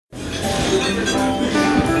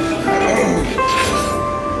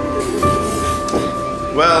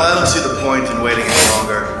Well, I don't see the point in waiting any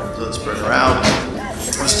longer, so let's bring her out.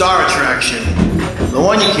 The star attraction, the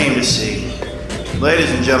one you came to see.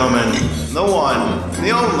 Ladies and gentlemen, the one,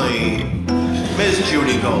 the only, Miss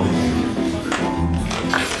Judy Gold.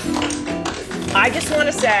 I just want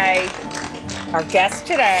to say, our guest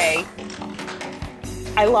today,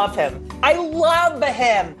 I love him. I love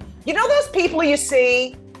him. You know those people you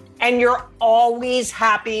see and you're always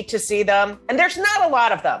happy to see them? And there's not a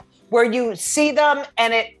lot of them where you see them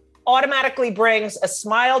and it automatically brings a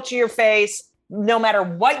smile to your face, no matter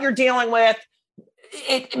what you're dealing with.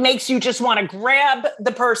 It makes you just want to grab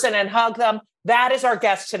the person and hug them. That is our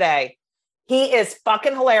guest today. He is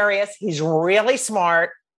fucking hilarious. He's really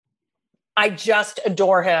smart. I just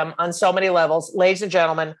adore him on so many levels. Ladies and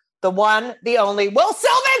gentlemen, the one, the only, Will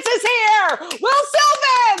Sylvans is here. Will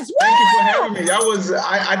Sylvans! Woo! Thank you for having me.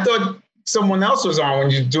 I thought someone else was on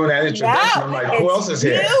when you're doing that introduction. No, I'm like, who else is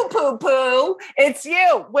here? You, poo-poo. It's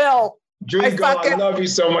you, Will. Judy Gold, I love you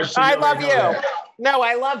so much. I love you. No,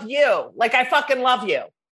 I love you. Like, I fucking love you.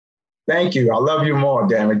 Thank you. I love you more,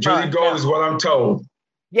 damn it. Judy Gold is what I'm told.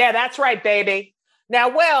 Yeah, that's right, baby. Now,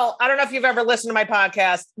 Will, I don't know if you've ever listened to my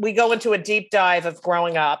podcast. We go into a deep dive of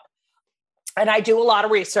growing up, and I do a lot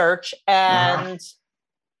of research, and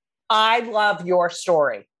I love your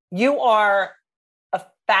story. You are a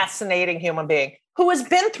fascinating human being who has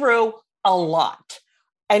been through a lot,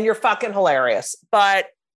 and you're fucking hilarious. But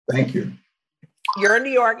thank you. You're in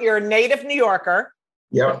New York. You're a native New Yorker.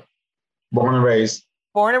 Yep. Born and raised.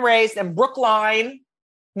 Born and raised in Brookline,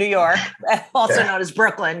 New York, also known as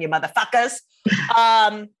Brooklyn, you motherfuckers.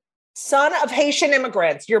 Son of Haitian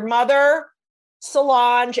immigrants. Your mother,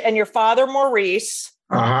 Solange, and your father, Maurice,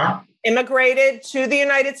 immigrated to the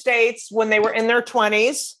United States when they were in their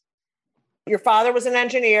 20s. Your father was an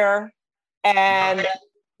engineer, and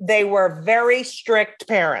they were very strict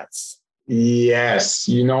parents. Yes.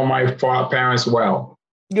 You know my parents well.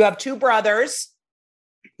 You have two brothers.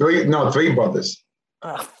 Three brothers.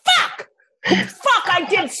 Oh, fuck. Fuck, I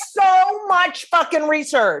did so much fucking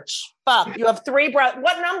research. Fuck, you have three brothers.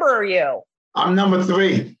 What number are you? I'm number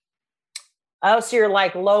 3. Oh, so you're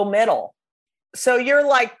like low middle. So you're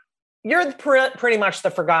pretty much the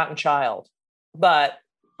forgotten child, but.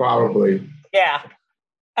 Probably. Yeah.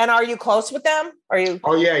 And are you close with them? Are you?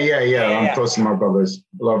 Oh, yeah. I'm close to my brothers.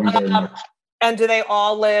 Love them very much. And do they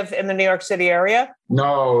all live in the New York City area?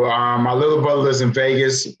 No, my little brother lives in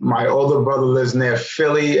Vegas. My older brother lives near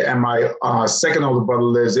Philly, and my second older brother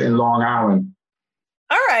lives in Long Island.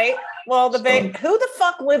 All right. Well, who the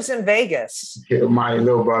fuck lives in Vegas? My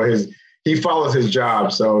little brother, he follows his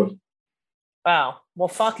job, so. Wow. Well,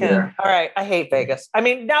 fuck him. Yeah. All right. I hate Vegas. I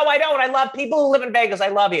mean, no, I don't. I love people who live in Vegas. I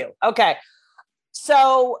love you. Okay.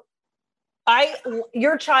 So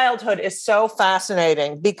your childhood is so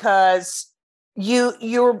fascinating because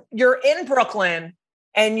you're in Brooklyn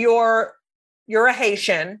and you're a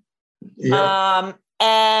Haitian. Yeah.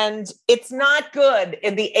 And it's not good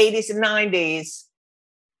in the 80s and 90s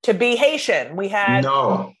to be Haitian. We had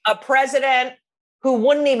a president who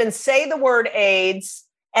wouldn't even say the word AIDS,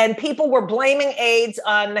 and people were blaming AIDS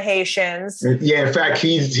on the Haitians. Yeah, in fact,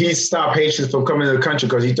 he stopped Haitians from coming to the country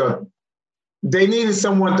because he thought they needed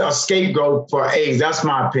a scapegoat for AIDS. That's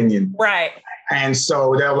my opinion. Right. And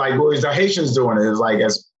so they're like, well, is the Haitians doing it? It's like,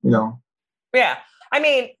 as you know. Yeah. I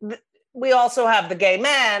mean, we also have the gay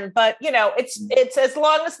men, but, it's as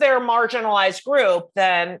long as they're a marginalized group,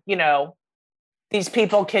 then, these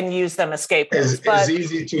people can use them as scapegoats. It's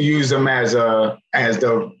easy to use them as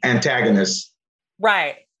the antagonist.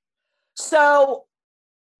 Right. So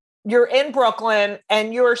you're in Brooklyn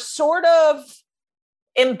and you're sort of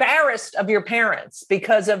embarrassed of your parents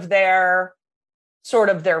because of their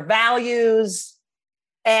values.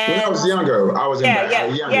 And when I was younger, I was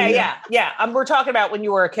embarrassed. Yeah. We're talking about when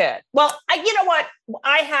you were a kid. Well, you know what?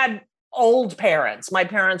 I had old parents. My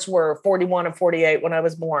parents were 41 and 48 when I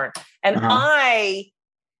was born. And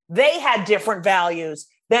they had different values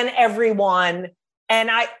than everyone.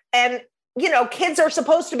 And kids are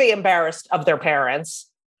supposed to be embarrassed of their parents,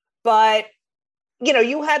 but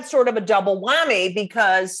you had sort of a double whammy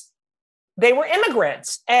because they were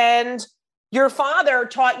immigrants and your father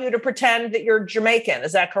taught you to pretend that you're Jamaican.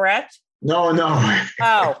 Is that correct? No.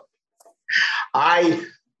 Oh.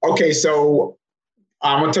 So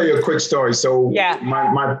I'm going to tell you a quick story. So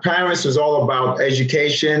my parents was all about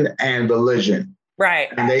education and religion. Right.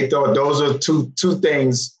 And they thought those are two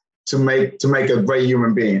things to make a great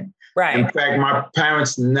human being. Right. In fact, my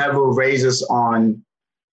parents never raised us on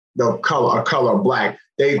the color black.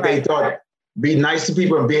 They thought be nice to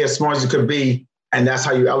people and be as smart as you could be, And that's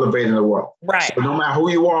how you elevate in the world. Right. So no matter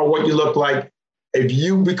who you are, what you look like, if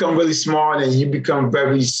you become really smart and you become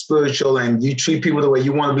very spiritual and you treat people the way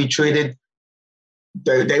you want to be treated,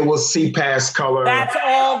 they will see past color. That's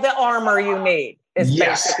all the armor you need. Is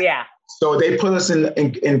basic, yeah. So they put us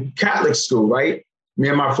in Catholic school, right? Me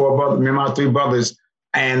and my three brothers.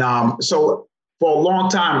 And so for a long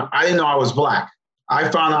time, I didn't know I was Black. I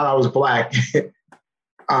found out I was Black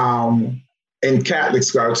in Catholic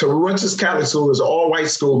school. So we went to this Catholic school. It was an all-white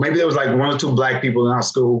school. Maybe there was like 1 or 2 Black people in our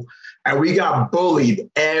school. And we got bullied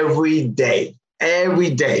every day,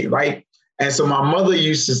 right? And so my mother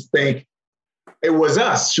used to think it was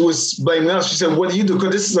us. She was blaming us. She said, what do you do?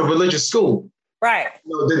 Because this is a religious school. Right.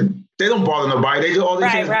 You know, they don't bother nobody. They do all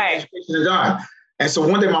these things for education of God. And so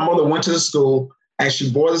one day my mother went to the school and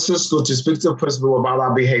she brought us to the school to speak to the principal about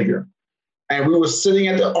our behavior. And we were sitting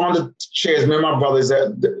on the chairs, me and my brothers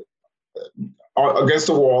against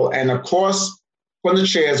the wall. And across from the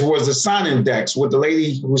chairs was the sign-in decks with the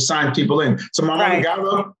lady who signed people in. So my mother got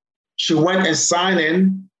up, she went and signed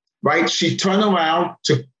in, right? She turned around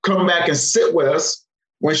to come back and sit with us.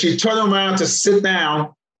 When she turned around to sit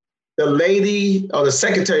down, the lady or the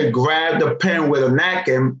secretary grabbed the pen with a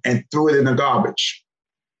napkin and threw it in the garbage.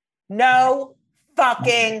 No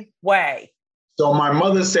fucking way. So my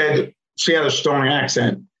mother said, she had a strong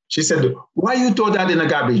accent. She said, why you throw that in the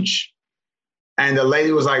garbage? And the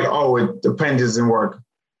lady was like, oh, the pen doesn't work.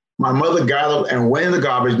 My mother got up and went in the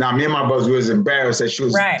garbage. Now, me and my brother was embarrassed that she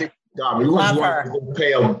was in the garbage. We was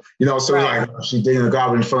pale, you know, so like, she did in the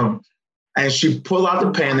garbage in front of him. And she pulled out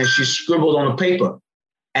the pen and she scribbled on the paper.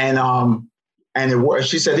 And it worked.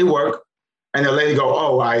 She said it worked. And the lady go,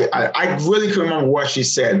 oh, I really couldn't remember what she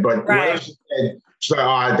said, but whatever she said, she's like,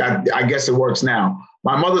 oh, I guess it works now.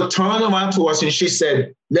 My mother turned around to us and she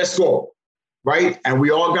said, let's go, right? And we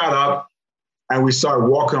all got up and we started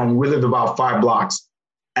walking on. We lived about 5 blocks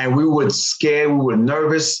and we were scared, we were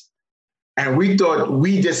nervous. And we thought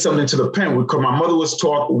we did something to the pen because my mother was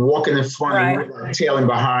walking in front and we were tailing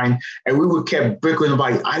behind. And we would kept bickering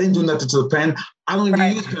about, I didn't do nothing to the pen. I don't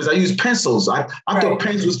even use pens. I use pencils. I thought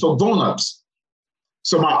pens was for grown-ups.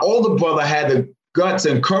 So my older brother had the guts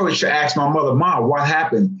and courage to ask my mother, Mom, what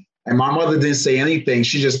happened? And my mother didn't say anything.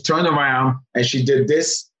 She just turned around and she did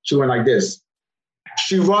this. She went like this.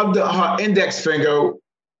 She rubbed her index finger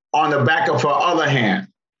on the back of her other hand.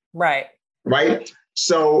 Right.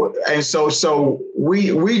 So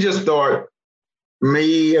we just thought,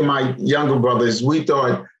 me and my younger brothers, we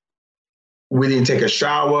thought we didn't take a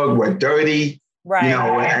shower, we're dirty,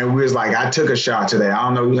 and we was like, I took a shower today. I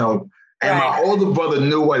don't know, you know. And my older brother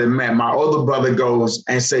knew what it meant. My older brother goes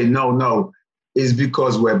and say, no, it's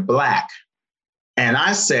because we're Black. And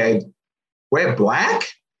I said, we're Black?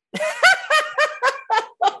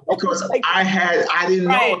 Because I didn't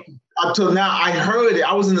know until now. I heard it.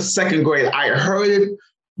 I was in the 2nd grade. I heard it.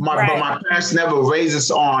 But my parents never raised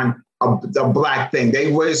us on a Black thing.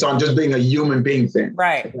 They raised us on just being a human being thing.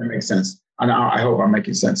 Right. If that makes sense. And I hope I'm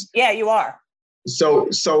making sense. Yeah, you are. So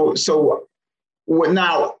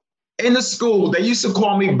now in the school, they used to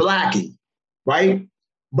call me Blackie, right?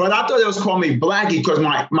 But I thought they was calling me Blackie because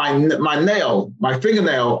my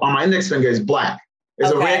fingernail on my index finger is black. It's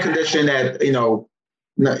a rare condition that,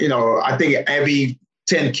 I think every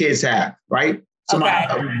 10 kids have, right? So my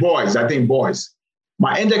boys.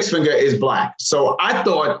 My index finger is black. So I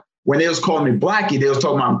thought when they was calling me Blackie, they was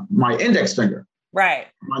talking about my index finger. Right.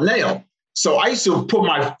 My nail. So I used to put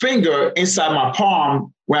my finger inside my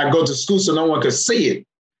palm when I go to school so no one could see it.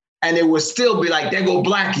 And it would still be like, there go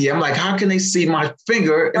Blackie. I'm like, how can they see my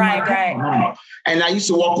finger in my palm? And I used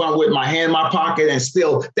to walk around with my hand in my pocket and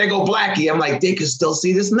still, there go Blackie. I'm like, they can still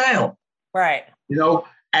see this nail. Right. And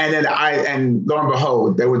then and lo and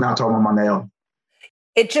behold, they were not talking about my nail.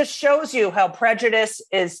 It just shows you how prejudice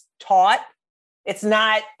is taught. It's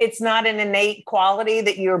not an innate quality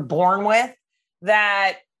that you're born with,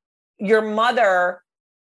 that your mother,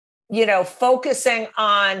 focusing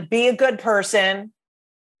on be a good person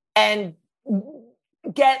and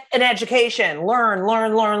get an education, learn.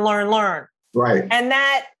 Right. And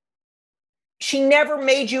that she never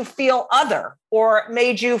made you feel other or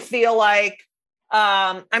made you feel like,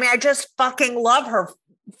 I just fucking love her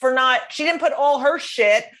she didn't put all her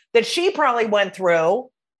shit that she probably went through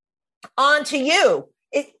onto you.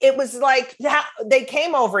 It was like they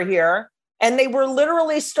came over here and they were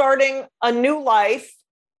literally starting a new life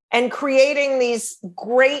and creating these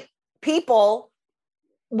great people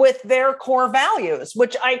with their core values,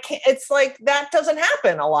 which it's like, that doesn't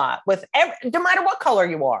happen a lot with no matter what color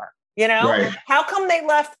you are, Right. How come they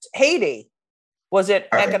left Haiti? Was it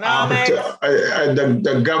economic?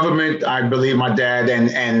 The government, I believe my dad,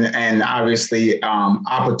 and obviously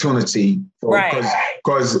opportunity. Right.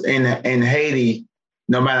 Because in Haiti,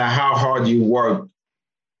 no matter how hard you work,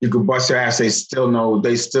 you could bust your ass. They still know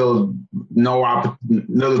little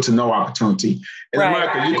to no opportunity. In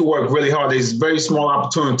America, you could work really hard. There's very small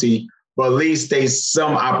opportunity, but at least there's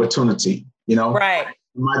some opportunity, you know? Right.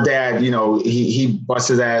 My dad, you know, he bust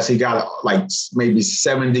his ass. He got like maybe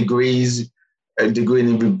 7 degrees, a degree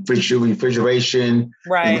in refrigeration,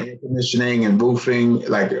 right, and air conditioning and roofing,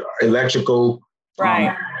 like electrical.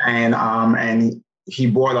 Right. And he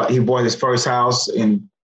bought his first house in,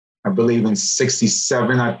 I believe in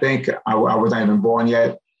 67, I think. I was not even born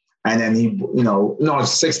yet. And then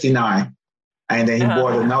it's 69. And then he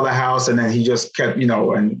bought another house, and then he just kept,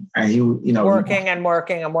 and he, working and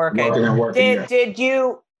working.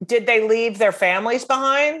 Did they leave their families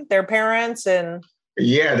behind, their parents? And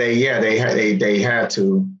they had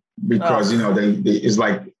to, because it's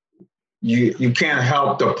like you can't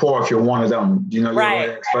help the poor if you're one of them. You know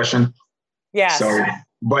the expression. Yes. So,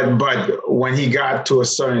 but when he got to a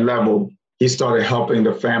certain level, he started helping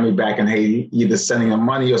the family back in Haiti, either sending them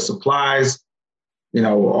money or supplies,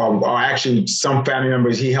 or actually some family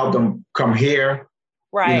members, he helped them come here.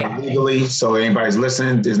 Right. Legally. So anybody's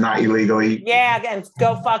listening, it's not illegally. Yeah, and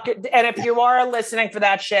go fuck it. And if you are listening for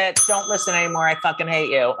that shit, don't listen anymore. I fucking hate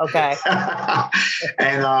you. Okay.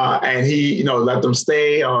 and he, let them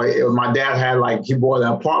stay. My dad had he bought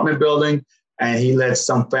an apartment building, and he let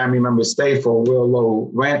some family members stay for a real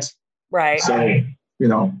low rent. Right. So,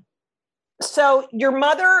 So your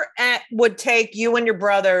mother would take you and your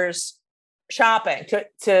brothers shopping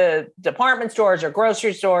to department stores or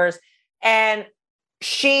grocery stores, and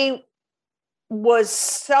she was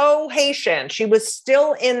so Haitian. She was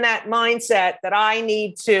still in that mindset that I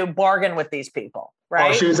need to bargain with these people, right?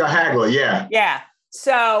 Oh, she was a haggler, yeah. Yeah.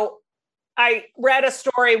 So I read a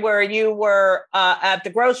story where you were at the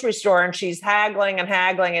grocery store and she's haggling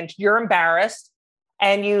and you're embarrassed.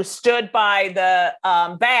 And you stood by the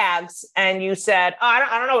bags and you said, I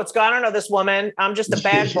don't know what's going on. I don't know this woman. I'm just a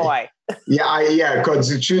bad boy. Because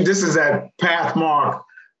this is at Pathmark.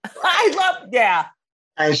 Yeah.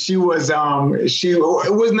 And she was, it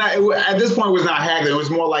was not, at this point, it was not haggling. It was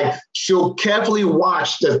more like she'll carefully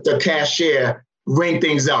watch the cashier ring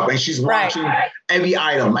things up. And she's watching every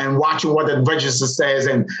item and watching what the register says.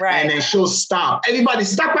 And then she'll stop. Everybody,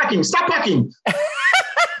 stop packing.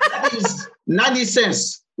 That is 90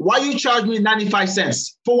 cents. Why you charge me 95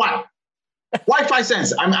 cents? For what? Why 5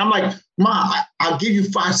 cents? I'm like, Ma, I'll give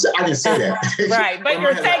you 5 cents. I didn't say that. Right, but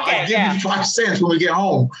you're thinking, I'll give you 5 cents when we get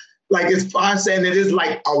home. Like it's 5 cents. It is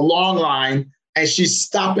like a long line, and she's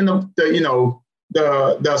stopping the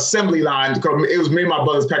assembly line, because it was me and my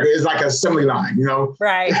brother's packer. It's like an assembly line,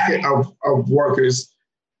 right, of workers,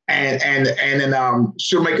 and then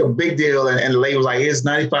she'll make a big deal, and the lady was like, it's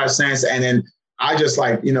 95 cents, and then I just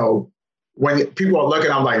like, when people are looking,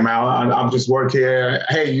 I'm like, man, I'm just work here.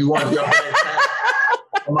 Hey, you want your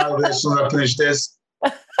I'm out of this as soon as I finish this.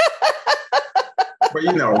 But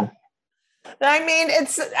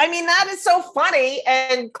that is so funny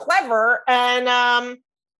and clever. And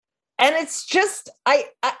it's just, as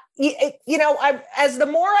the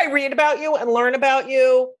more I read about you and learn about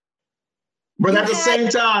you. But at the same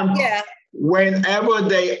time, whenever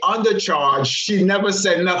they undercharge, she never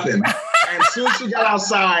said nothing. And as soon as she got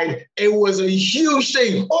outside, it was a huge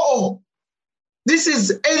thing. Oh, this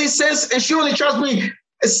is 80 cents, and she only charged me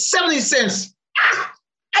 70 cents.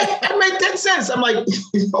 I made 10 cents. I'm like,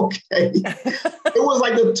 okay. It was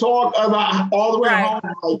like the talk of all the way home,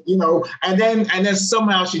 and then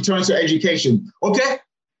somehow she turns to education. Okay,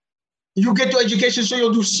 you get your education, so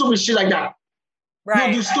you'll do stupid shit like that.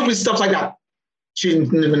 Right. You'll do stupid stuff like that. She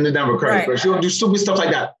never cried, but she'll do stupid stuff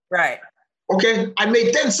like that. Right. Okay, I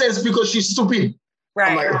made 10 cents because she's stupid. Right.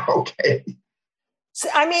 I'm like, okay. So,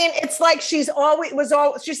 it's like she's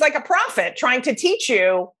like a prophet trying to teach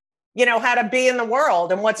you, how to be in the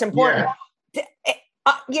world and what's important. Yeah.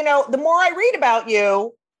 The more I read about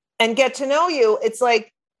you and get to know you, it's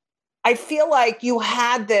like, I feel like you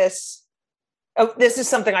had this is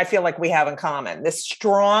something I feel like we have in common, this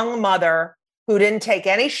strong mother who didn't take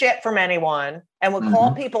any shit from anyone and would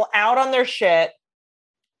call people out on their shit,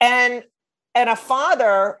 and a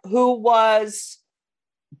father who was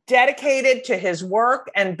dedicated to his work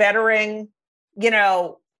and bettering,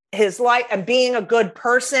 his life and being a good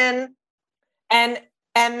person. And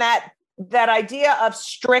that idea of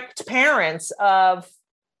strict parents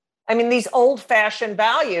these old fashioned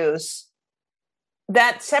values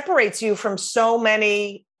that separates you from so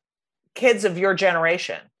many kids of your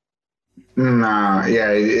generation. Nah,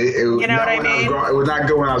 yeah, You know what I mean? It was not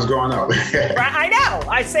good when I was growing up. Right, I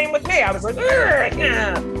know. Same with me. I was like, "Ugh,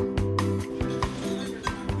 yeah."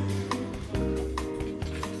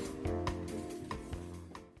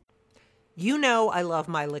 You know I love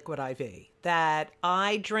my Liquid IV, that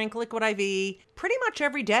I drink Liquid IV pretty much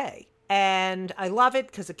every day. And I love it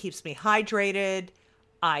because it keeps me hydrated.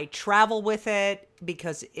 I travel with it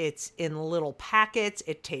because it's in little packets.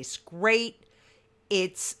 It tastes great.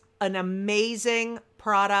 It's an amazing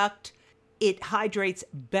product. It hydrates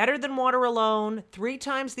better than water alone, 3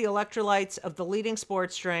 times the electrolytes of the leading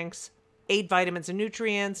sports drinks, 8 vitamins and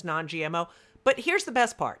nutrients, non-GMO. But here's the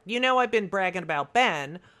best part. You know I've been bragging about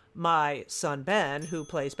Ben, my son Ben, who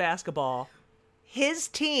plays basketball. His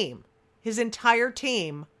team, his entire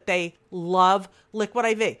team, they love Liquid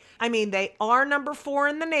IV. I mean, they are number 4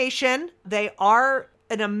 in the nation. They are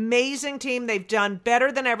an amazing team. They've done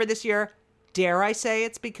better than ever this year. Dare I say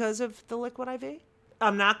it's because of the Liquid IV?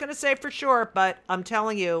 I'm not going to say for sure, but I'm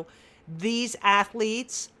telling you, these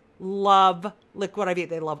athletes love Liquid IV.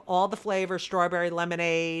 They love all the flavors, strawberry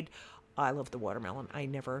lemonade. I love the watermelon. I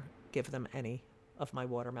never give them any of my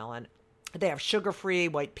watermelon. They have sugar-free,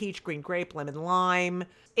 white peach, green grape, lemon lime.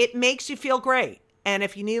 It makes you feel great. And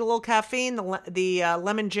if you need a little caffeine, the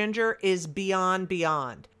lemon ginger is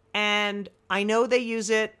beyond. And I know they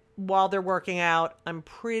use it while they're working out. I'm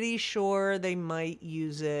pretty sure they might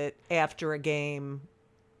use it after a game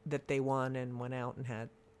that they won and went out and had,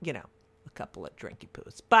 a couple of drinky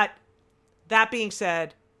poos. But that being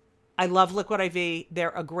said, I love Liquid IV.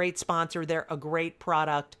 They're a great sponsor. They're a great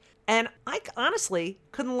product. And I honestly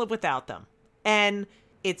couldn't live without them. And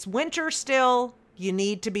it's winter still. You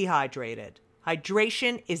need to be hydrated.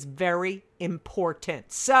 Hydration is very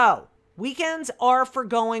important. So, weekends are for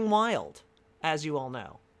going wild, as you all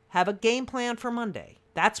know. Have a game plan for Monday.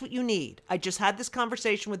 That's what you need. I just had this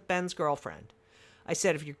conversation with Ben's girlfriend. I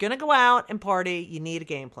said, if you're going to go out and party, you need a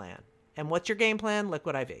game plan. And what's your game plan?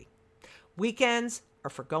 Liquid IV. Weekends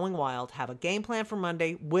are for going wild. Have a game plan for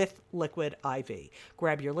Monday with Liquid IV.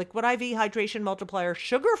 Grab your Liquid IV Hydration Multiplier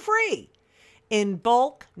sugar-free in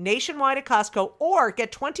bulk nationwide at Costco, or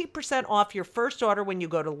get 20% off your first order when you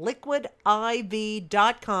go to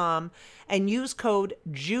liquidiv.com and use code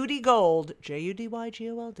JudyGold,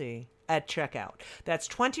 JUDYGOLD, at checkout. That's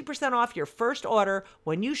 20% off your first order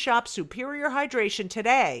when you shop Superior Hydration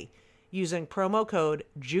today using promo code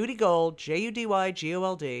JudyGold,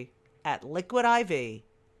 JUDYGOLD, at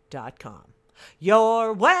liquidiv.com.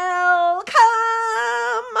 You're welcome.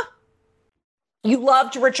 You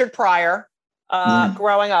loved Richard Pryor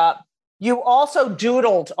growing up. You also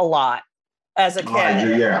doodled a lot as a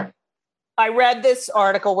kid. Yeah. I read this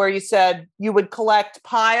article where you said you would collect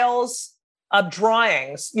piles of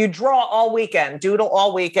drawings. You draw all weekend, doodle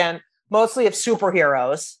all weekend, mostly of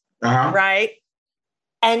superheroes, right?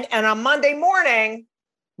 And on Monday morning,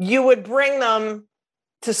 you would bring them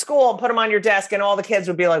to school and put them on your desk, and all the kids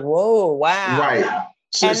would be like, "Whoa, wow!" Right.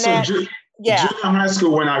 Junior high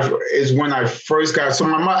school when I first got. So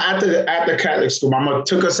my mom after Catholic school, my mother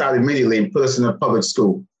took us out immediately and put us in a public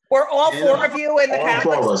school. Were all 4 of you in the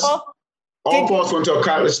Catholic school? All 4 of us went to a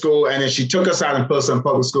Catholic school, and then she took us out and put us in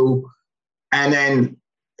public school. And then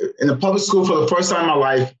in the public school, for the first time in my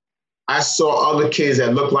life, I saw other kids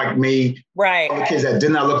that looked like me. Right. Other kids that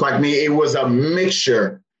did not look like me. It was a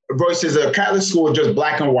mixture. Versus a Catholic school was just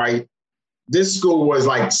black and white. This school was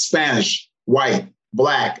like Spanish, white,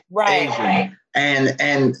 black, Asian. Right.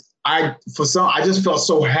 And I just felt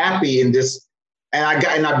so happy in this. And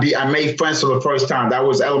I made friends for the first time. That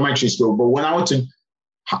was elementary school. But when I went to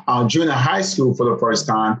junior high school for the first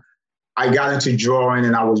time, I got into drawing,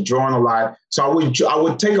 and I was drawing a lot. So I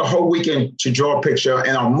would take a whole weekend to draw a picture,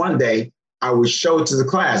 and on Monday I would show it to the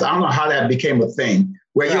class. I don't know how that became a thing.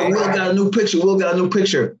 Where Will got a new picture. Will got a new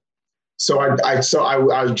picture. So I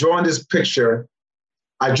was drawing this picture.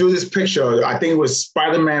 I drew this picture. I think it was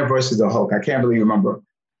Spider-Man versus the Hulk. I can't really remember.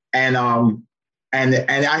 And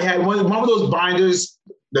I had one of those binders,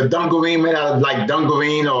 the dungarine made out of like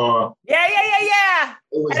dungarine or yeah.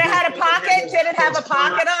 And it had a pocket. Did it have a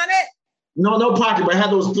pocket on it? No pocket, but it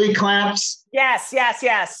had those 3 clamps. Yes.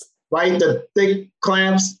 Right, the thick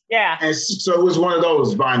clamps. Yeah. And so it was one of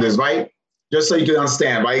those binders, right? Just so you can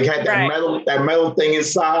understand, right? It had that metal thing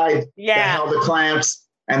inside that held the clamps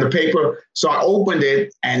and the paper. So I opened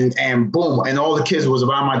it and boom, and all the kids was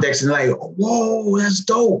around my desk and like, whoa, that's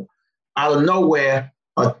dope. Out of nowhere,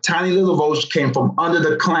 a tiny little roach came from under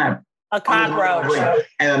the clamp. A cockroach.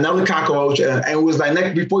 And another cockroach. And it was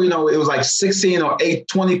like, before you know, it was like 16 or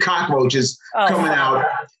 20 cockroaches coming out.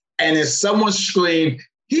 And then someone screamed,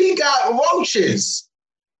 "He got roaches."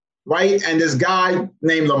 right? And this guy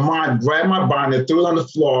named Lamont grabbed my binder, threw it on the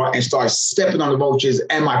floor, and started stepping on the roaches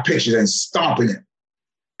and my pictures and stomping it.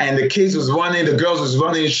 And the kids was running, the girls was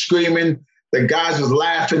running and screaming, the guys was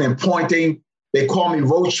laughing and pointing. They called me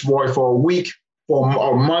Roach Boy for a week,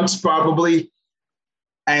 or months probably.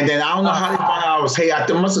 And then I don't know how they found out I was Haitian.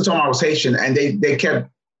 They must have told me I was Haitian, and they kept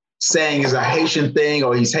saying it's a Haitian thing,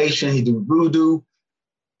 or he's Haitian, he do voodoo.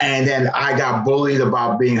 And then I got bullied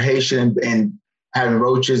about being Haitian and having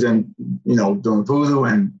roaches and, doing voodoo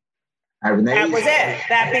and having AIDS. That was it.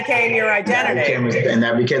 That became your identity.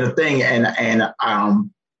 That became a thing. And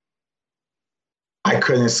I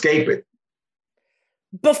couldn't escape it.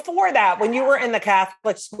 Before that, when you were in the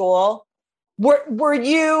Catholic school, were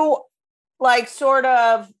you like sort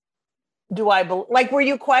of, were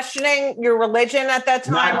you questioning your religion at that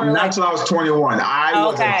time? Not until I was 21. I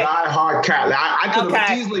was a diehard Catholic. I could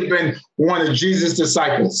have easily been one of Jesus'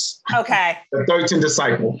 disciples. Okay. The 13th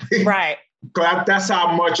disciple. Right. That's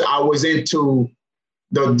how much I was into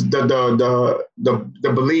the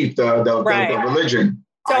belief, the religion.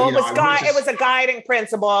 So it was a guiding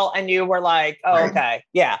principle, and you were like, okay,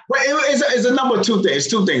 yeah. Well, it's a number of two things.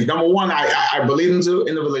 Two things. Number one, I believe in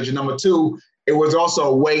the religion. Number two, it was also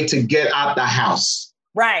a way to get out the house.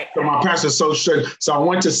 Right. So my parents were so strict. So I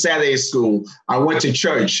went to Saturday school. I went to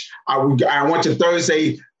church. I went to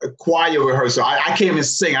Thursday choir rehearsal. I can't even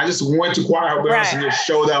sing. I just went to choir rehearsal and just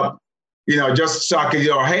showed up, just so I could,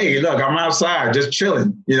 hey, look, I'm outside, just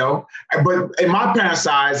chilling, But in my parents'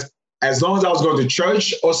 eyes, as long as I was going to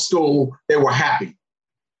church or school, they were happy,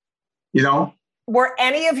 Were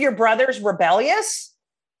any of your brothers rebellious?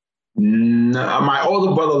 No, my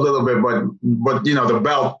older brother a little bit, but the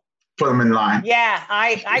belt put him in line. Yeah,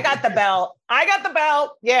 I got the belt.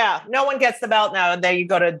 Yeah, no one gets the belt now. Then you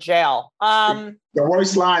go to jail. The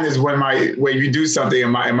worst line is when you do something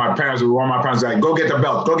and my parents, one of my parents was like, go get the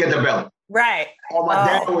belt. Right. Or my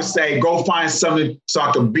dad would say, go find something so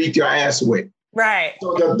I can beat your ass with. Right.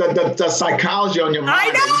 So the psychology on your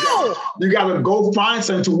mind. I know. You got to go find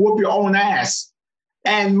something to whoop your own ass.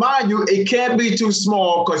 And mind you, it can't be too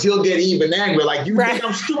small because he'll get even angry. Like, you think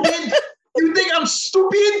I'm stupid? You think I'm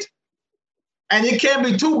stupid? And it can't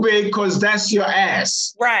be too big because that's your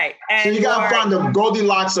ass. Right. And so you got to find the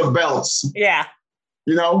Goldilocks of belts. Yeah.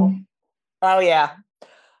 Oh, yeah.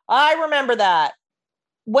 I remember that.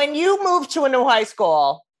 When you moved to a new high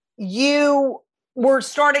school, you were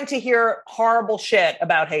starting to hear horrible shit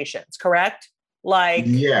about Haitians, correct?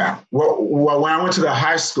 Yeah. Well, when I went to the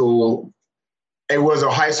high school, it was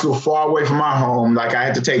a high school far away from my home. Like, I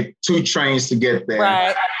had to take 2 trains to get there.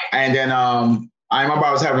 Right. And then I remember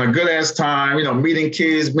I was having a good ass time, meeting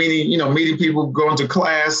kids, meeting people, going to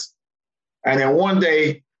class. And then one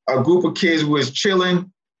day, a group of kids was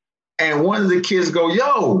chilling, and one of the kids go,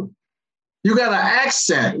 "Yo, you got an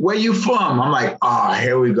accent. Where you from?" I'm like,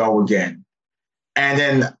 here we go again. And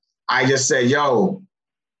then I just said, "Yo,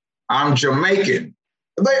 I'm Jamaican."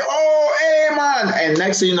 Like, "Oh, hey, man." And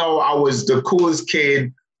next thing you know, I was the coolest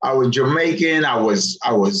kid. I was Jamaican. I was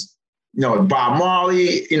Bob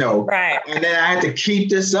Marley, Right. And then I had to keep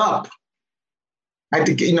this up. I had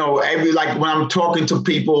to, when I'm talking to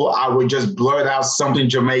people, I would just blurt out something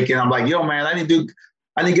Jamaican. I'm like, "Yo, man, I didn't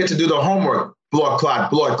get to do the homework. Blood clot.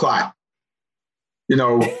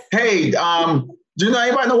 Hey, do you know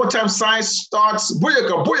anybody know what time science starts?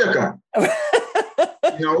 Booyaka.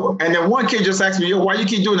 And then one kid just asked me, "Yo, why you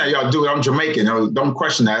keep doing that?" "Yo, dude, I'm Jamaican. Don't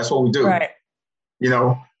question that. That's what we do." Right.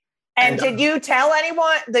 And did you tell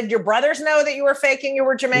anyone? Did your brothers know that you were faking you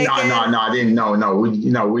were Jamaican? No, I didn't know. No,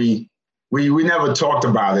 we never talked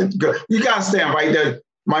about it. You gotta understand, right?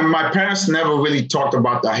 My parents never really talked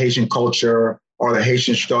about the Haitian culture or the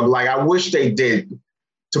Haitian struggle. Like, I wish they did,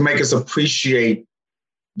 to make us appreciate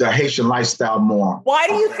the Haitian lifestyle more. Why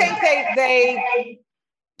do you think they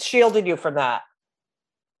shielded you from that?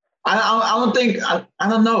 I don't think, I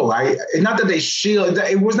don't know. Not that they shield,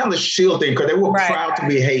 it was not a shield thing, because they were proud to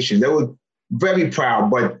be Haitian. They were very proud,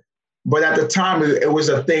 but at the time it was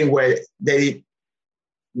a thing where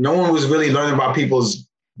no one was really learning about people's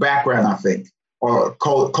background, I think, or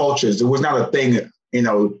cultures. It was not a thing,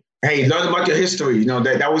 hey, learn about your history.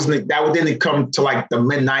 That didn't come to like the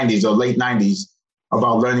mid 90s or late 90s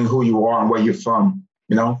about learning who you are and where you're from,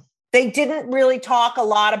 They didn't really talk a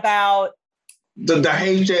lot about the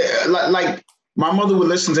Haitian, like my mother would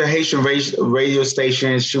listen to Haitian radio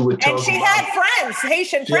stations. She would talk. And she had friends,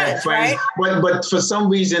 Haitian friends, right? But for some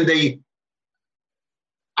reason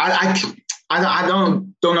I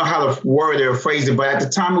don't know how to word it or phrase it, but at the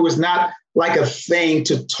time it was not like a thing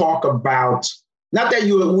to talk about. Not that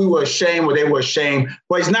we were ashamed or they were ashamed,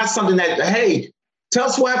 but it's not something that, hey, tell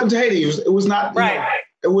us what happened to Haiti. It was not, right.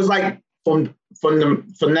 it was like from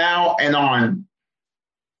now and on,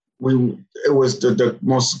 it was the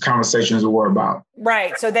most conversations were about.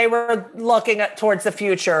 Right. So they were looking towards the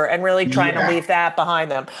future and really trying to leave that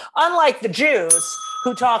behind them. Unlike the Jews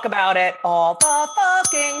who talk about it all the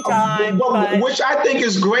fucking time. Which I think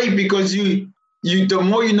is great because you the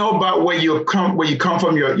more you know about where you come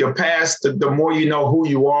from, your past, the more you know who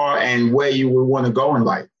you are and where you would want to go in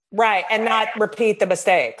life. Right. And not repeat the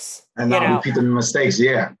mistakes. Repeat the mistakes.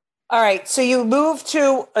 Yeah. All right. So you moved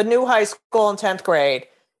to a new high school in 10th grade.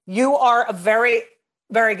 You are a very,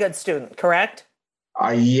 very good student, correct?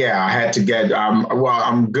 Yeah, I had to get,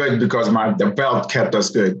 I'm good because the belt kept us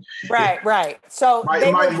good. Right. So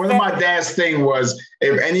one of my dad's thing was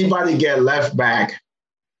if anybody get left back,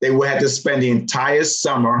 they would have to spend the entire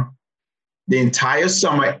summer in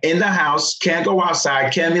the house, can't go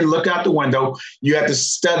outside, can't even look out the window. You have to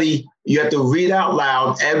study, you have to read out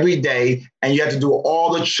loud every day, and you have to do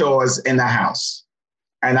all the chores in the house.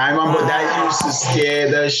 And I remember that used to scare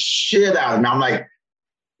the shit out of me. I'm like,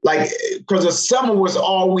 because the summer was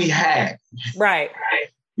all we had. Right.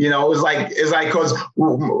 You know, it's like, because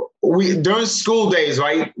we during school days,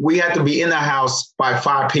 right, we had to be in the house by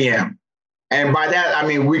 5 p.m. And by that, I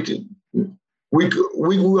mean, we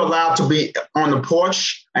were allowed to be on the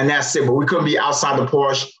porch and that's it, but we couldn't be outside the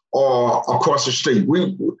porch or across the street.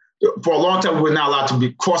 For a long time, we were not allowed to be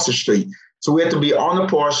across the street. So we had to be on the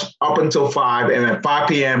porch up until 5 and at 5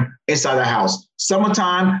 p.m. inside the house.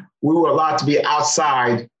 Summertime, we were allowed to be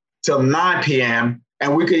outside till 9 p.m.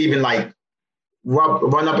 and we could even like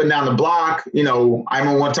run up and down the block. You know, I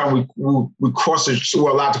remember one time we were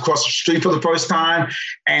allowed to cross the street for the first time.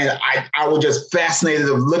 And I was just fascinated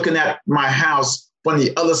of looking at my house from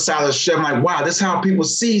the other side of the street. I'm like, wow, this is how people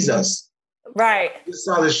sees us. Right. This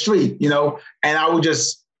side of the street, you know, and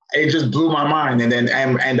it just blew my mind. And then,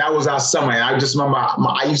 and that was our summer. And I just remember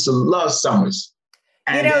I used to love summers.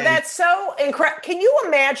 And that's so incredible. Can you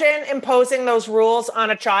imagine imposing those rules on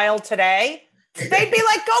a child today? They'd be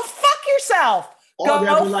like, go fuck yourself.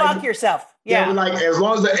 Go fuck yourself. Yeah. They'd be like, as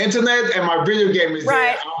long as the internet and my video game is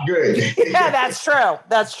there, I'm good. Yeah, that's true.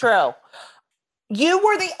 That's true. You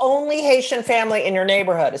were the only Haitian family in your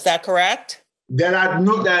neighborhood. Is that correct? That I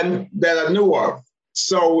knew of.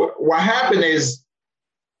 So what happened is,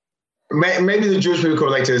 maybe the Jewish people could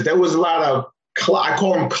relate to this. There was a lot of, I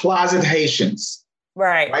call them closet Haitians.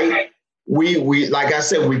 Right. We like I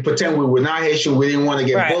said, we pretend we were not Haitian. We didn't want to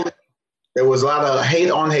get bullied. There was a lot of hate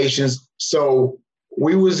on Haitians. So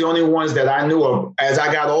we was the only ones that I knew of. As I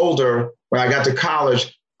got older, when I got to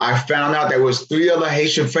college, I found out there was 3 other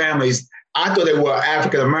Haitian families. I thought they were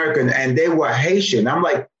African-American and they were Haitian. I'm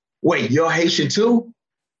like, wait, you're Haitian too?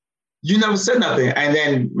 You never said nothing. And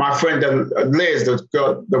then my friend Liz,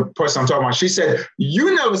 the person I'm talking about, she said,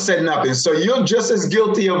 you never said nothing. So you're just as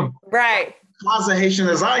guilty of closet Haitian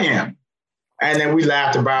as I am. And then we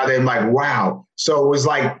laughed about it and like, wow. So it was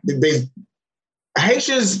like the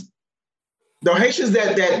Haitians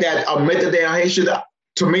that admit that they're Haitian,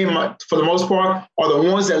 to me, for the most part, are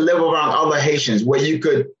the ones that live around other Haitians, where you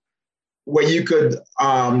could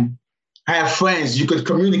have friends, you could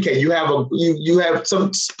communicate. You have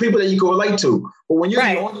some people that you can relate to. But when you're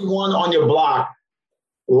the only one on your block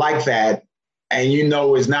like that, and you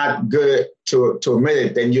know it's not good to admit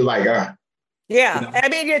it, then you're like, Yeah. You know? I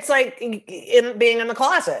mean, it's like being in the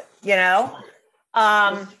closet, you know?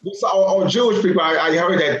 Or Jewish people, I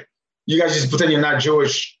heard that you guys just pretend you're not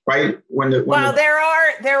Jewish, right?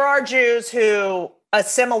 There are Jews who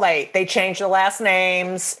assimilate. They change the last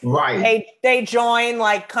names. Right. They join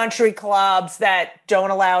like country clubs that don't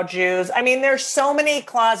allow Jews. I mean, there's so many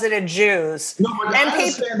closeted Jews. No, but I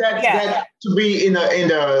understand that to be in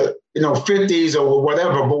the 50s or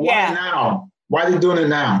whatever, but why now? Why are they doing it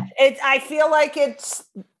now? I feel like there's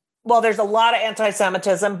a lot of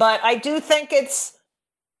anti-Semitism, but I do think it's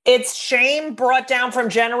shame brought down from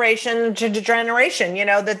generation to generation, you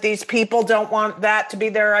know, that these people don't want that to be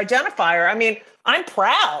their identifier. I mean, I'm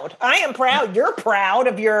proud. I am proud. You're proud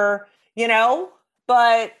of your, you know,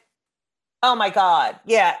 but oh my God.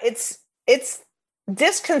 Yeah, it's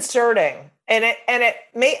disconcerting. And it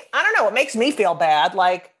makes me feel bad.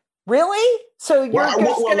 Like, really? So you're just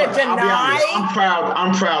going to deny?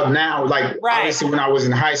 I'm proud now. Like, obviously, when I was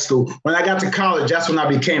in high school, when I got to college, that's when I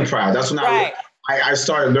became proud. That's when I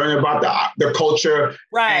started learning about the culture.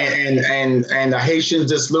 And the Haitians,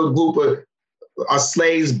 this little group of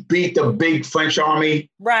slaves beat the big French army.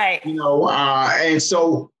 Right. You know, and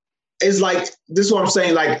so it's like, this is what I'm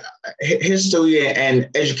saying, like, history and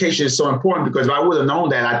education is so important, because if I would have known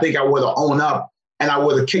that, I think I would have owned up and I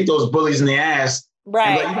would have kicked those bullies in the ass.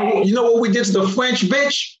 Right. Like, you know what we did to the French,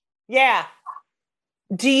 bitch? Yeah.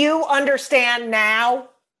 Do you understand now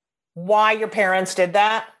why your parents did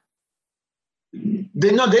that? They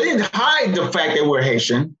didn't hide the fact that we're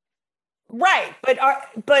Haitian. Right, but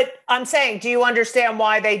I'm saying, do you understand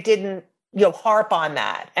why they didn't, harp on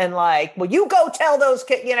that and like, well, you go tell those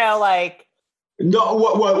kids, like. No,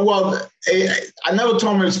 well, I never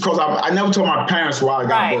told them it's because I never told my parents why I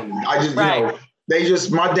got bullied. I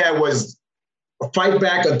just, my dad was fight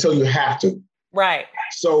back until you have to. Right.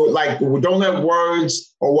 So like, don't let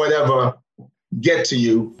words or whatever get to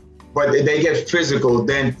you, but they get physical,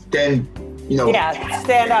 then. Yeah,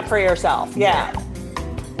 stand up for yourself. Yeah.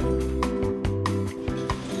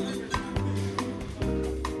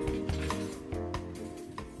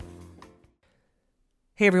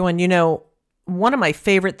 Hey, everyone. One of my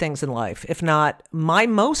favorite things in life, if not my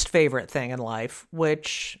most favorite thing in life,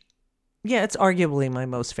 which, it's arguably my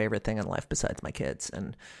most favorite thing in life besides my kids,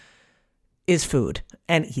 and is food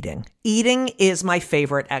and eating. Eating is my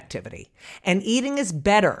favorite activity. And eating is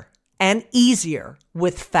better and easier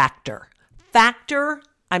with Factor. Factor,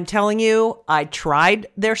 I'm telling you, I tried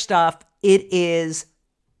their stuff. It is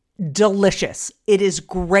delicious. It is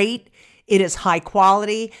great. It is high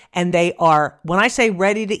quality. And they are, when I say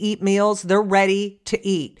ready to eat meals, they're ready to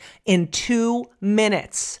eat in 2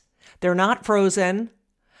 minutes. They're not frozen.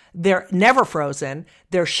 They're never frozen.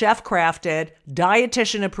 They're chef crafted,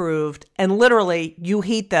 dietitian approved, and literally you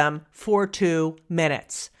heat them for 2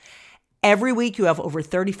 minutes. Every week you have over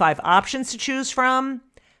 35 options to choose from.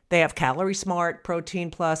 They have Calorie Smart,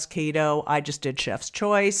 Protein Plus, Keto. I just did Chef's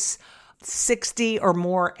Choice. 60 or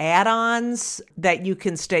more add-ons that you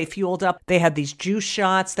can stay fueled up. They had these juice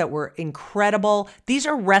shots that were incredible. These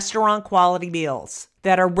are restaurant quality meals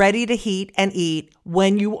that are ready to heat and eat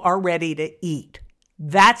when you are ready to eat.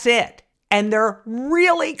 That's it. And they're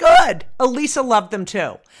really good. Elisa loved them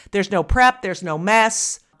too. There's no prep. There's no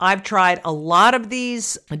mess. I've tried a lot of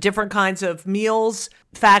these different kinds of meals.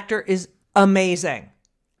 Factor is amazing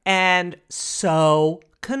and so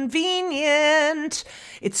convenient.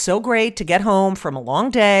 It's so great to get home from a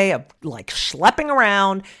long day of like schlepping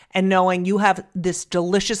around and knowing you have this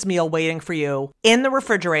delicious meal waiting for you in the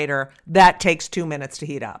refrigerator that takes 2 minutes to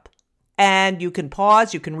heat up. And you can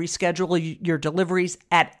pause, you can reschedule your deliveries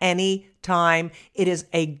at any time. It is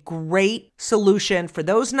a great solution for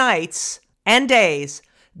those nights and days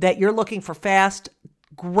that you're looking for fast,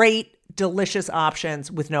 great, delicious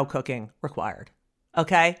options with no cooking required.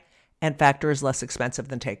 Okay? And Factor is less expensive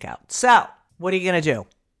than takeout. So what are you going to do?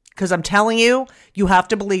 Because I'm telling you, you have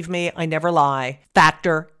to believe me. I never lie.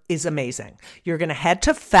 Factor is amazing. You're going to head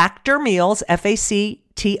to Factor Meals,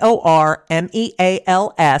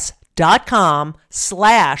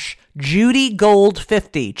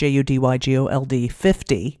 FactorMeals.com/JudyGold50, JudyGold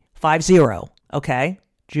 50, okay?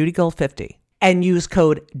 JudyGold50. And use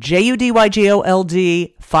code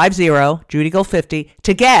JudyGold50, JudyGold50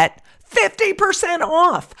 to get 50%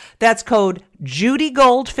 off. That's code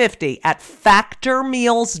JudyGold50 at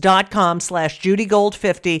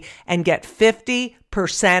factormeals.com/JudyGold50 and get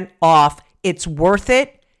 50% off. It's worth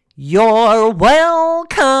it. You're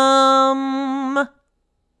welcome.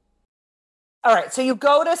 All right. So you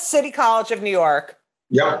go to City College of New York.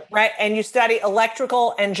 Yep. Right. And you study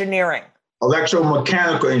electrical engineering.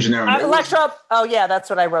 Electromechanical engineering. Oh, yeah. That's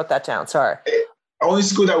what I wrote that down. Sorry. Only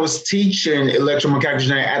school that was teaching electromechanical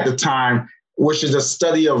engineering at the time, which is the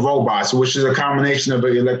study of robots, which is a combination of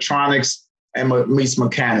electronics and meets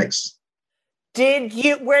mechanics.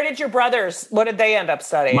 Where did your brothers, what did they end up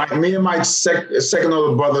studying? Me and my second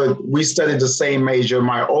older brother, we studied the same major.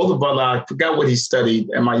 My older brother, I forgot what he studied.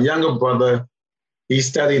 And my younger brother, he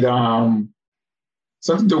studied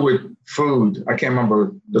something to do with food. I can't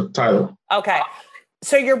remember the title. Okay.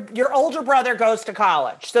 So your older brother goes to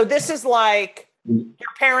college. So this is like,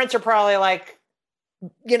 your parents are probably like,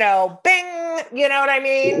 bing, you know what I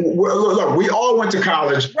mean? Look, we all went to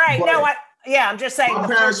college. Right. No, I'm just saying. My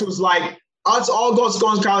parents was like, us all going to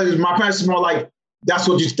college. My parents were more like, that's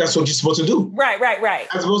what you're supposed to do. Right.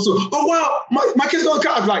 As opposed to, oh, wow, my kids going to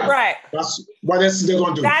college. Like, right. That's what they're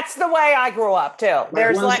going to do. That's the way I grew up too.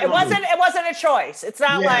 There's it wasn't a choice. It's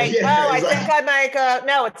not exactly. I think I might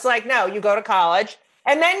no, it's like, no, you go to college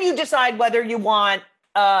and then you decide whether you want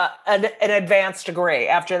an advanced degree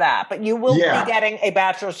after that, but you will be getting a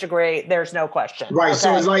bachelor's degree. There's no question. Right. Okay?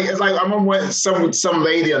 So it's like I remember when some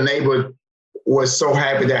lady, a neighbor, was so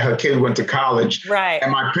happy that her kid went to college. Right.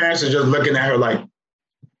 And my parents are just looking at her like,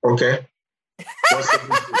 okay.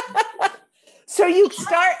 So you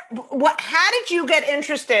start. How did you get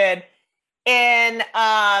interested in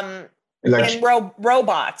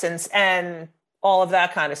robots and all of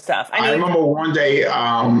that kind of stuff? I mean, remember one day,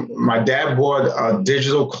 my dad bought a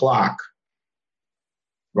digital clock.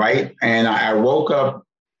 right? And I woke up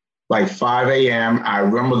like 5 a.m. I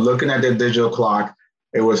remember looking at the digital clock.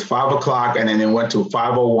 It was 5 o'clock, and then it went to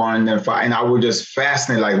 5:01, and I was just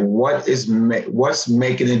fascinated, like, what's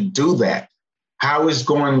making it do that? How is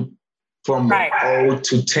going from 0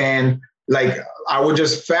 to 10? Like, I was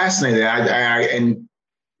just fascinated. And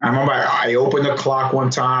I remember I opened the clock one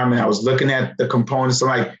time, and I was looking at the components. I'm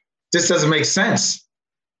like, this doesn't make sense.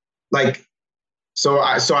 Like,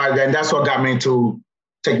 and that's what got me into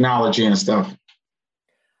technology and stuff.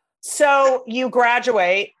 So you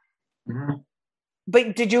graduate. Mm-hmm.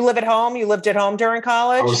 But did you live at home? You lived at home during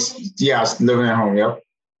college? I was living at home, yep.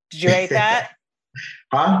 Did you hate that?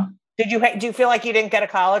 Huh? Do you feel like you didn't get a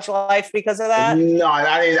college life because of that? No,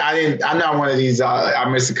 I didn't. I'm not one of these. I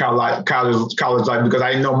missed the college life because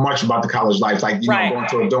I didn't know much about the college life. Like, know, going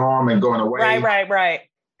to a dorm and going away. Right.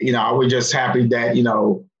 You know, I was just happy that, you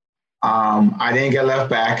know, I didn't get left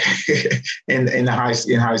back in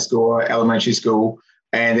high school or elementary school.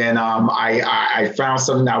 And then I found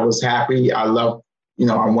something that I was happy. I loved, you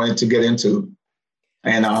know, I wanted to get into.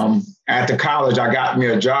 And at the college, I got me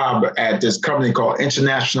a job at this company called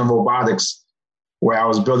International Robotics, where I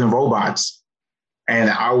was building robots. And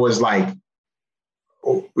I was like,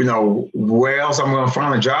 you know, where else I'm going to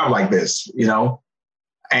find a job like this, you know?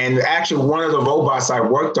 And actually, one of the robots I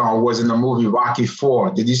worked on was in the movie Rocky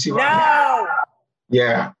IV. Did you see Rocky? No.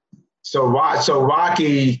 Yeah. So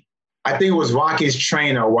Rocky, I think it was Rocky's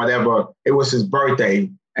trainer or whatever. It was his birthday.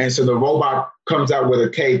 And so the robot comes out with a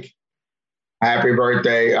cake. Happy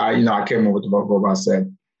birthday. You know, I can't remember what the robot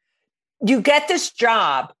said. You get this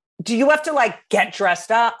job. Do you have to like get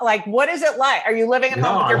dressed up? Like, what is it like? Are you living at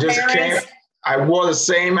home with your parents? I wore the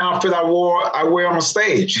same outfit I wear on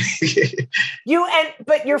stage.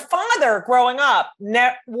 But your father growing up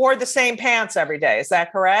wore the same pants every day. Is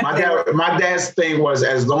that correct? My dad's thing was,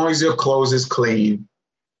 as long as your clothes is clean,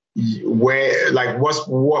 why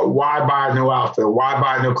buy a new outfit? Why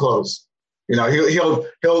buy new clothes? You know, he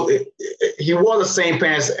wore the same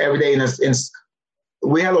pants every day.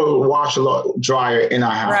 We had a washer dryer in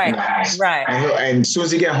our house. Right. And as soon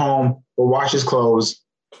as he get home, we'll wash his clothes.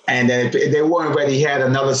 And then if they weren't ready, he had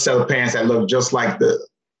another set of pants that looked just like the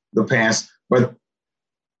pants. But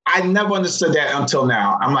I never understood that until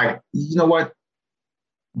now. I'm like, you know what?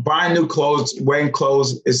 Buying new clothes, wearing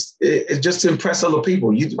clothes is just to impress other people.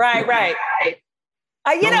 Right.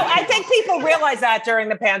 I think people realize that during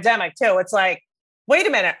the pandemic too. It's like, wait a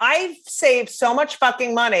minute, I've saved so much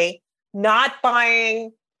fucking money not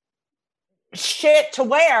buying shit to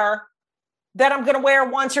wear that I'm going to wear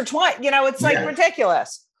once or twice. You know, it's like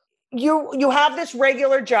ridiculous. You have this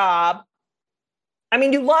regular job. I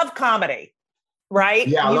mean, you love comedy, right?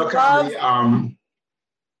 Yeah, I love comedy.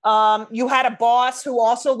 You had a boss who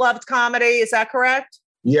also loved comedy. Is that correct?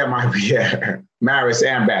 Yeah, Maris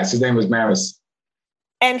Ambas. His name was Maris.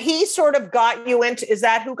 And he sort of got you into. Is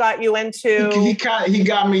that who got you into? He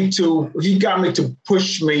got me to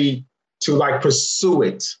push me to like pursue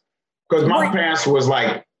it, because my parents was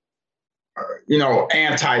like, you know,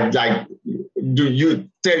 anti, like, do you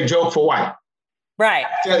say a joke for what? Right.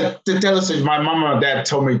 Tell us. My mom and dad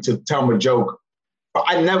told me to tell him a joke.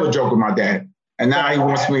 I never joke with my dad. And now he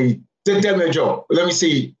wants me to tell me a joke. Let me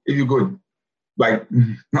see if you're good. Like,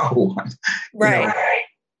 no. Right. You know?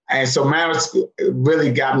 And so Maris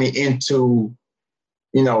really got me into,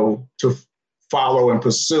 you know, to follow and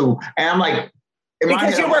pursue. And I'm like,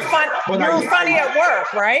 because you were funny at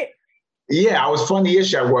work, right? Yeah, I was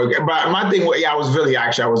funny-ish at work. But my thing was, I was really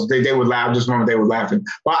they would laugh. Just remember they were laughing.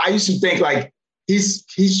 But I used to think like, he's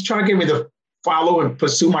trying to get me to follow and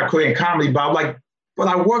pursue my career in comedy. But I'm like, but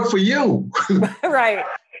I work for you. Right.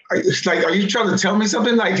 It's like, are you trying to tell me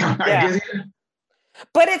something? Like, yeah.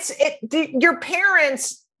 But your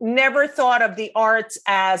parents never thought of the arts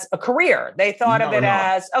as a career. They thought of it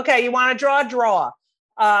as, okay, you want to draw.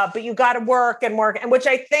 But you got to work, and which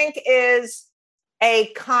I think is a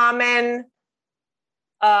common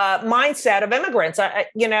mindset of immigrants. This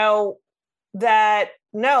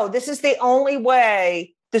is the only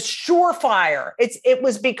way, the surefire. It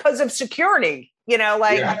was because of security, you know,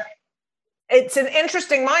 like it's an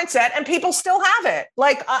interesting mindset, and people still have it.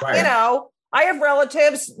 Like, you know, I have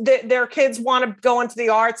relatives that their kids want to go into the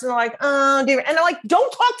arts, and they're like, and they're like,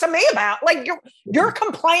 don't talk to me about, like, you're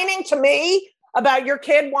complaining to me about your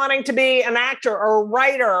kid wanting to be an actor or a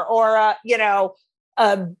writer or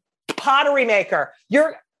a pottery maker.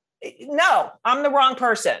 No, I'm the wrong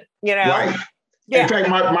person, you know? Right. Yeah. In fact,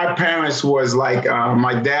 my parents was like,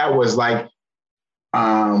 my dad was like,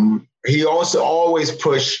 he also always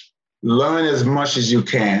pushed, learn as much as you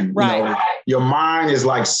can. Right. You know, your mind is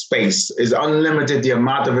like space. It's unlimited, the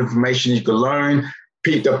amount of information you can learn.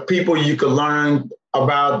 the people you could learn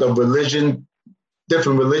about, the religion,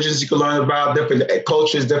 different religions you could learn about, different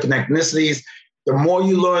cultures, different ethnicities. The more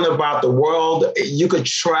you learn about the world, you could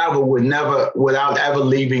travel without ever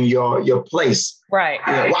leaving your place. Right.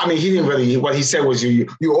 You know, well, I mean, he didn't really. What he said was, you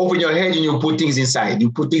open your head and you put things inside.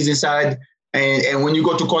 You put things inside, and when you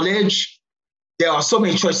go to college, there are so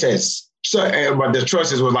many choices. So, but the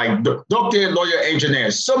choices were like doctor, lawyer, engineer.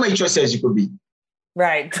 So many choices you could be.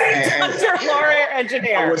 Right. Doctor, lawyer,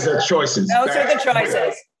 engineer. Those are the choices. Those are the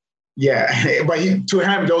choices. Yeah, but to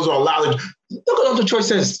him, those are a lot of. Look at all the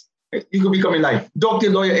choices. You could become like doctor,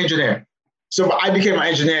 lawyer, engineer. So I became an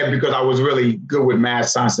engineer because I was really good with math,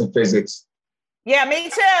 science, and physics. Yeah, me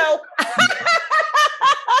too.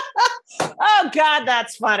 Oh, God,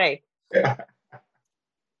 that's funny. Yeah.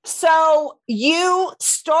 So you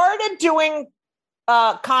started doing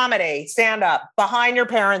comedy, stand-up, behind your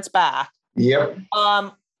parents' back. Yep.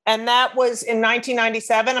 And that was in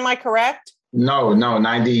 1997, am I correct? No,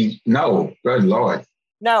 90. No, good Lord.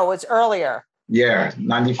 No, it was earlier. Yeah,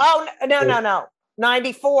 90. Oh, no.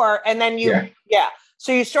 94. And then yeah.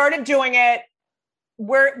 So you started doing it.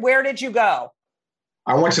 Where did you go?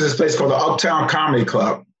 I went to this place called the Uptown Comedy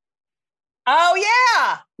Club. Oh,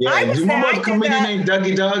 yeah. Yeah, do you remember a comedian named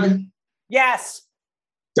Dougie Doug? Yes.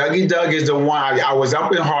 Dougie Doug is the one. I was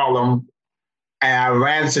up in Harlem and I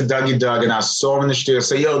ran to Dougie Doug and I saw him in the street. I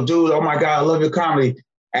said, yo, dude, oh my God, I love your comedy.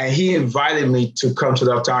 And he invited me to come to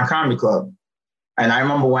the Uptown Comedy Club. And I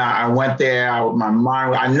remember when I went there,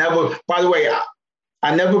 I never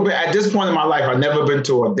been, at this point in my life, I've never been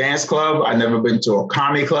to a dance club. I've never been to a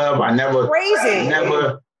comedy club. Crazy.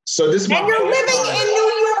 So this is and you're living in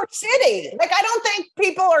New York City. Like, I don't think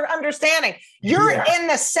people are understanding. You're in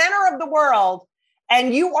the center of the world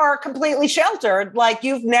and you are completely sheltered. Like,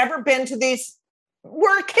 you've never been to these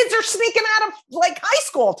where kids are sneaking out of like high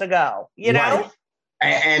school to go, you know? Right.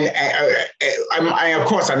 And of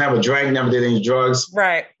course, I never drank, never did any drugs.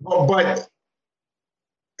 Right. But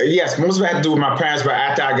yes, most of it had to do with my parents. But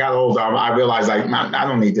after I got older, I realized like, I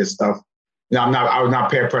don't need this stuff. You know, I was not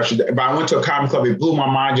peer pressured. But I went to a comedy club. It blew my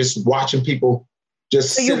mind just watching people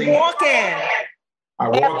just so sitting. You walk in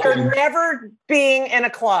after never being in a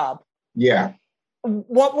club. Yeah.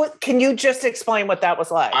 Can you just explain what that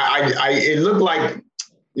was like? It looked like,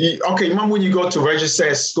 okay, remember when you go to register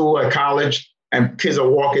at school at college and kids are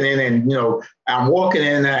walking in and, you know, I'm walking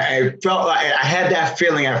in and I felt like I had that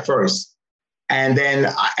feeling at first. And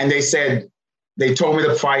then, they told me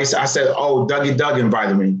the price. I said, oh, Dougie Doug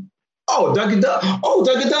invited me. Oh, Dougie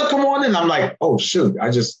Doug, come on in. I'm like, oh, shoot.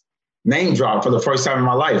 I just name dropped for the first time in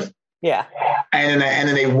my life. Yeah. And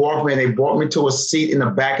then they walked me and they brought me to a seat in the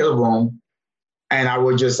back of the room. And I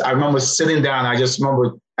remember sitting down. I just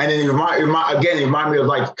remember, and then it reminded me of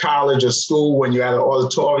like college or school when you're at an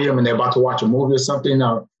auditorium and they're about to watch a movie or something.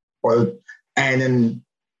 And then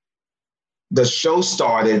the show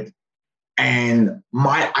started and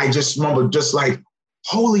I just remember just like,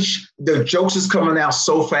 holy the jokes is coming out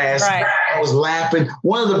so fast. Right. I was laughing.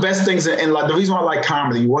 One of the best things in life, the reason why I like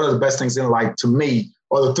comedy, one of the best things in life to me,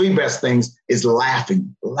 or the three best things, is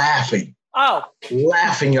laughing. Oh.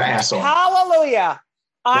 Laughing your ass off. Hallelujah.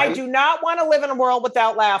 Right? I do not want to live in a world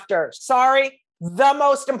without laughter. Sorry. The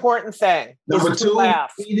most important thing. Number two,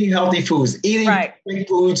 laugh. eating healthy foods, eating great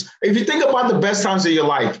foods. If you think about the best times of your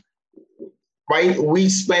life, right, we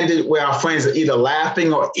spend it where our friends are either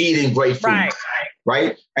laughing or eating great food.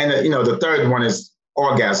 Right. And the third one is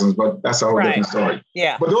orgasms, but that's a whole different story.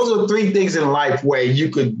 Yeah. But those are three things in life where you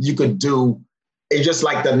could do. It's just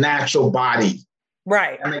like the natural body.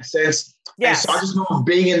 Right. That makes sense. Yes. And so I just know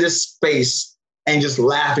being in this space and just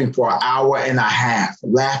laughing for an hour and a half,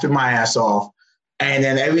 laughing my ass off. And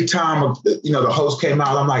then every time, the host came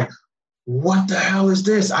out, I'm like, what the hell is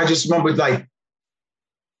this? I just remembered like,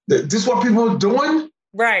 this is what people are doing?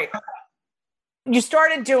 Right. You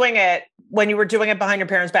started doing it when you were doing it behind your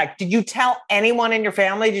parents' back. Did you tell anyone in your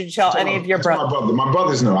family? Did you tell any of your brothers? My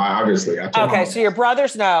brothers know, obviously. Okay, so your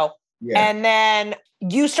brothers know. Yeah. And then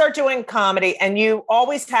you start doing comedy and you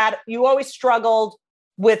always struggled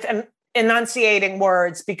with enunciating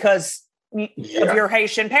words because of your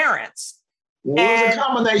Haitian parents. It was a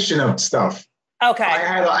combination of stuff. Okay.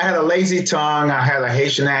 I had a lazy tongue. I had a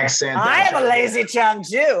Haitian accent. I have a lazy tongue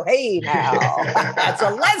too. Hey, now. That's a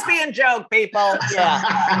lesbian joke, people. Yeah.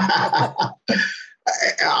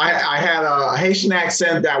 I had a Haitian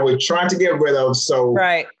accent that we're trying to get rid of. So,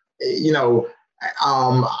 right.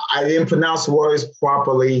 I didn't pronounce words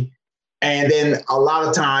properly. And then a lot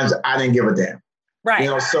of times I didn't give a damn.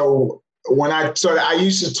 Right. So I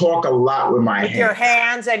used to talk a lot with my hands. Your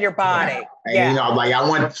hands and your body. And, like I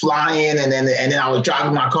went flying and then I was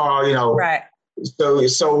driving my car, right.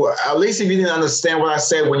 So at least if you didn't understand what I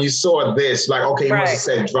said when you saw this, like, okay, you must have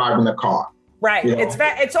said driving the car. Right. You know?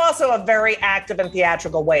 It's also a very active and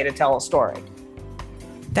theatrical way to tell a story.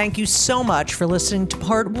 Thank you so much for listening to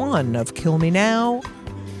part 1 of Kill Me Now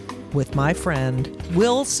with my friend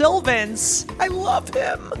Will Sylvans. I love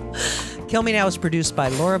him. Kill Me Now is produced by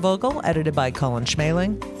Laura Vogel, edited by Colin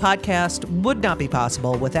Schmaling. Podcast would not be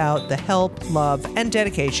possible without the help, love, and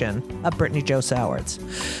dedication of Brittany Jo Sowards.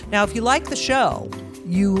 Now, if you like the show,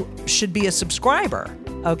 you should be a subscriber,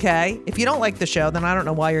 okay? If you don't like the show, then I don't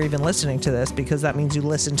know why you're even listening to this, because that means you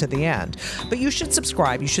listen to the end. But you should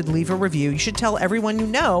subscribe. You should leave a review. You should tell everyone you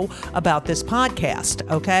know about this podcast,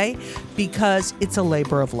 okay? Because it's a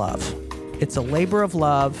labor of love. It's a labor of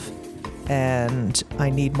love. And I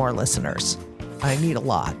need more listeners. I need a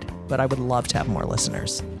lot, but I would love to have more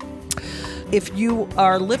listeners. If you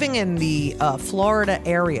are living in the Florida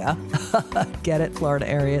area, get it? Florida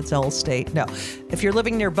area, it's a whole state. No. If you're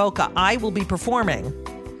living near Boca, I will be performing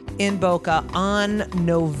in Boca on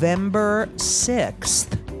November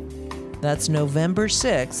 6th. That's November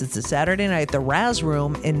 6th. It's a Saturday night at the Raz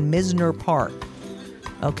Room in Misner Park.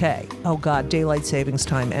 Okay. Oh, God. Daylight savings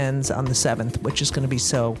time ends on the 7th, which is going to be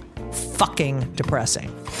so fucking depressing.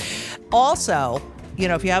 Also, you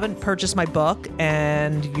know, if you haven't purchased my book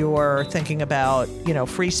and you're thinking about, you know,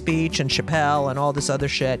 free speech and Chappelle and all this other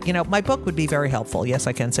shit, you know, my book would be very helpful. Yes,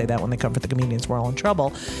 I can say that when they come for the comedians, we're all in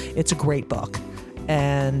trouble. It's a great book.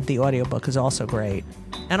 And the audiobook is also great.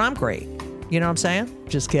 And I'm great. You know what I'm saying?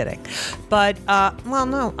 Just kidding. But, well,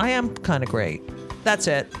 no, I am kind of great. That's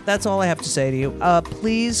it. That's all I have to say to you.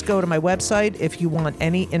 Please go to my website if you want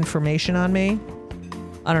any information on me.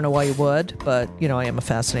 I don't know why you would, but, you know, I am a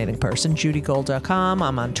fascinating person. JudyGold.com.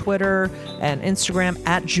 I'm on Twitter and Instagram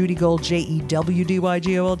at JudyGold,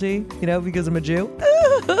 JEWDYGOLD, you know, because I'm a Jew.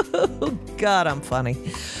 God, I'm funny.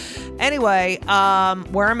 Anyway,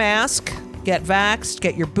 wear a mask, get vaxxed,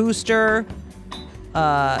 get your booster.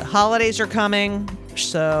 Holidays are coming.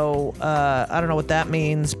 So I don't know what that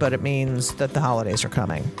means, but it means that the holidays are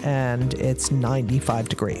coming and it's 95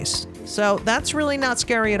 degrees. So that's really not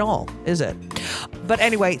scary at all, is it? But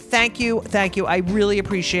anyway, thank you. Thank you. I really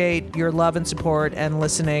appreciate your love and support and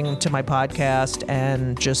listening to my podcast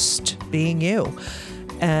and just being you.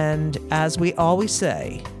 And as we always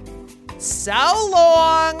say, so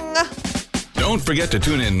long. Don't forget to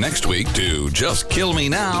tune in next week to Just Kill Me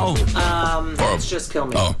Now. It's Just Kill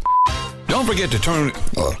Me. Oh. Don't forget to turn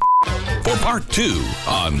for part 2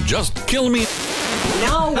 on Just Kill Me.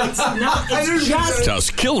 No, it's not. It's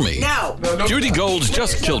Just Kill Me. No. Judy Gold's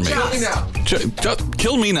Just Kill Me. Just. Just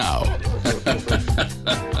Kill Me Now.